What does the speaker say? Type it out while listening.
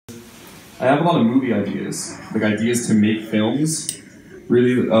I have a lot of movie ideas, like ideas to make films.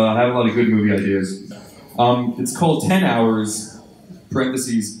 Really, I have a lot of good movie ideas. It's called 10 Hours,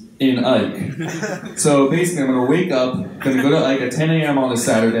 parentheses, in Ike. So basically, I'm gonna wake up, gonna go to Ike at 10 a.m. on a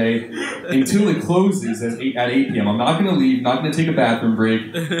Saturday until it closes at 8 p.m. I'm not gonna leave, not gonna take a bathroom break.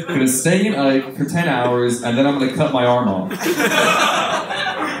 I'm gonna stay in Ike for 10 hours, and then I'm gonna cut my arm off.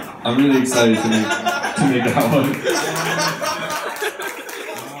 I'm really excited to make that one.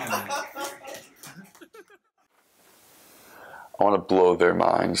 I want to blow their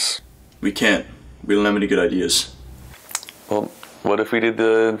minds. We can't. We don't have any good ideas. Well, what if we did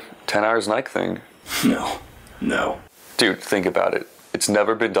the 10 hours Nike thing? No. Dude, think about it. It's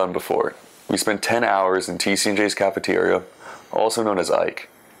never been done before. We spent 10 hours in TCNJ's cafeteria, also known as Ike.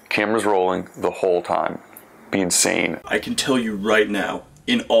 Cameras rolling the whole time. Be insane. I can tell you right now,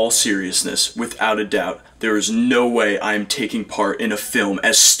 in all seriousness, without a doubt, there is no way I am taking part in a film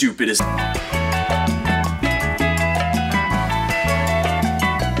as stupid as...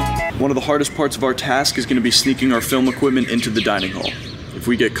 One of the hardest parts of our task is going to be sneaking our film equipment into the dining hall. If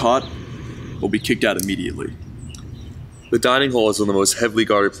we get caught, we'll be kicked out immediately. The dining hall is one of the most heavily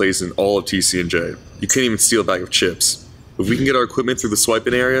guarded places in all of TCNJ. You can't even steal a bag of chips. If we can get our equipment through the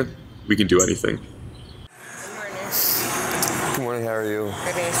swiping area, we can do anything. Good morning. Good morning, how are you?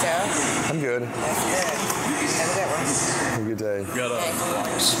 Good day, yourself? I'm good. That's good. Have a good one. Have a good day. We got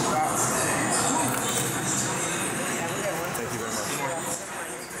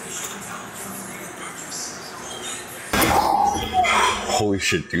Holy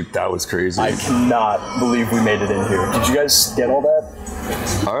shit, dude, that was crazy. I cannot believe we made it in here. Did you guys get all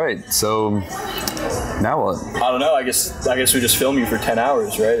that? Alright, so now what? I don't know. I guess we just film you for 10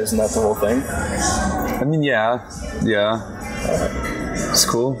 hours, right? Isn't that the whole thing? I mean, yeah. It's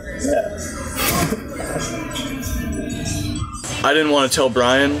cool. Yeah. I didn't want to tell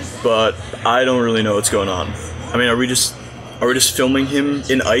Brian, but I don't really know what's going on. I mean, are we just filming him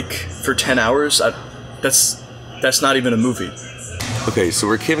in Ike for 10 hours? That's not even a movie. Okay, so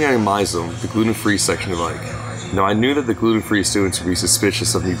we're camping out in my zone, the gluten-free section of Ike. Now, I knew that the gluten-free students would be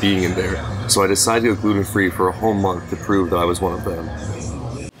suspicious of me being in there, so I decided to go gluten-free for a whole month to prove that I was one of them.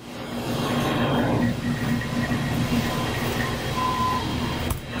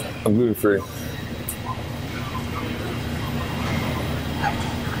 I'm gluten-free.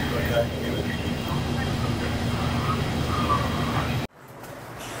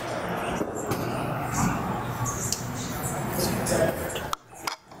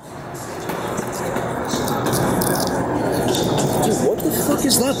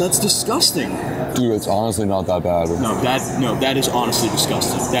 Is that? That's disgusting. Dude, it's honestly not that bad. No, that is honestly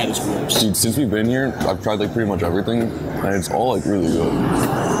disgusting. That is gross. Dude, since we've been here, I've tried like pretty much everything, and it's all like really good.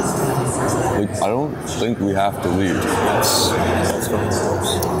 Like, I don't think we have to leave. That's fucking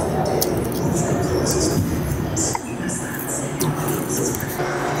gross.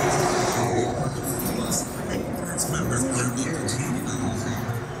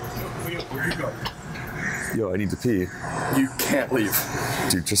 Yo, I need to pee. You can't leave.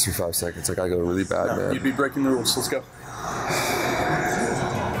 Dude, just for 5 seconds. I gotta go really bad, man. You'd be breaking the rules. Let's go.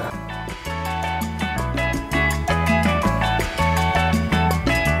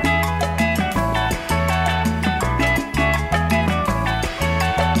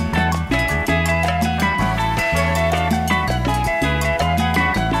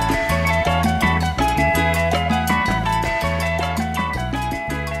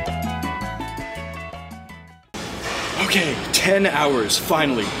 Okay, 10 hours,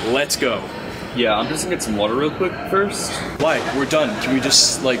 finally, let's go. Yeah, I'm just gonna get some water real quick first. Why? We're done. Can we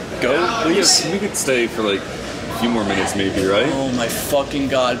just, like, go, please? We could stay for like a few more minutes maybe, right? Oh my fucking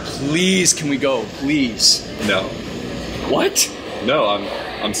god, please, can we go, please? No. What? No,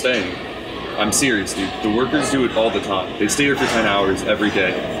 I'm staying. I'm serious, dude. The workers do it all the time. They stay here for 10 hours every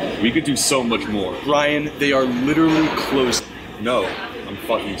day. We could do so much more. Ryan, they are literally closing. No, I'm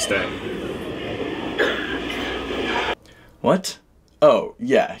fucking staying. What? Oh,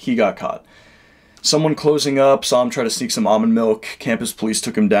 yeah, he got caught. Someone closing up saw him try to sneak some almond milk. Campus police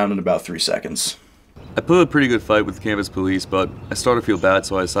took him down in about 3 seconds. I put up a pretty good fight with campus police, but I started to feel bad,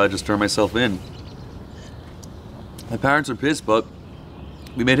 so I decided to just turn myself in. My parents are pissed, but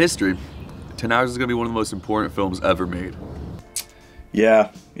we made history. 10 Hours is going to be one of the most important films ever made. Yeah,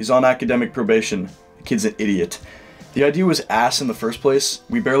 he's on academic probation. The kid's an idiot. The idea was ass in the first place.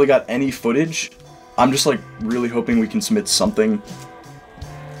 We barely got any footage. I'm just like really hoping we can submit something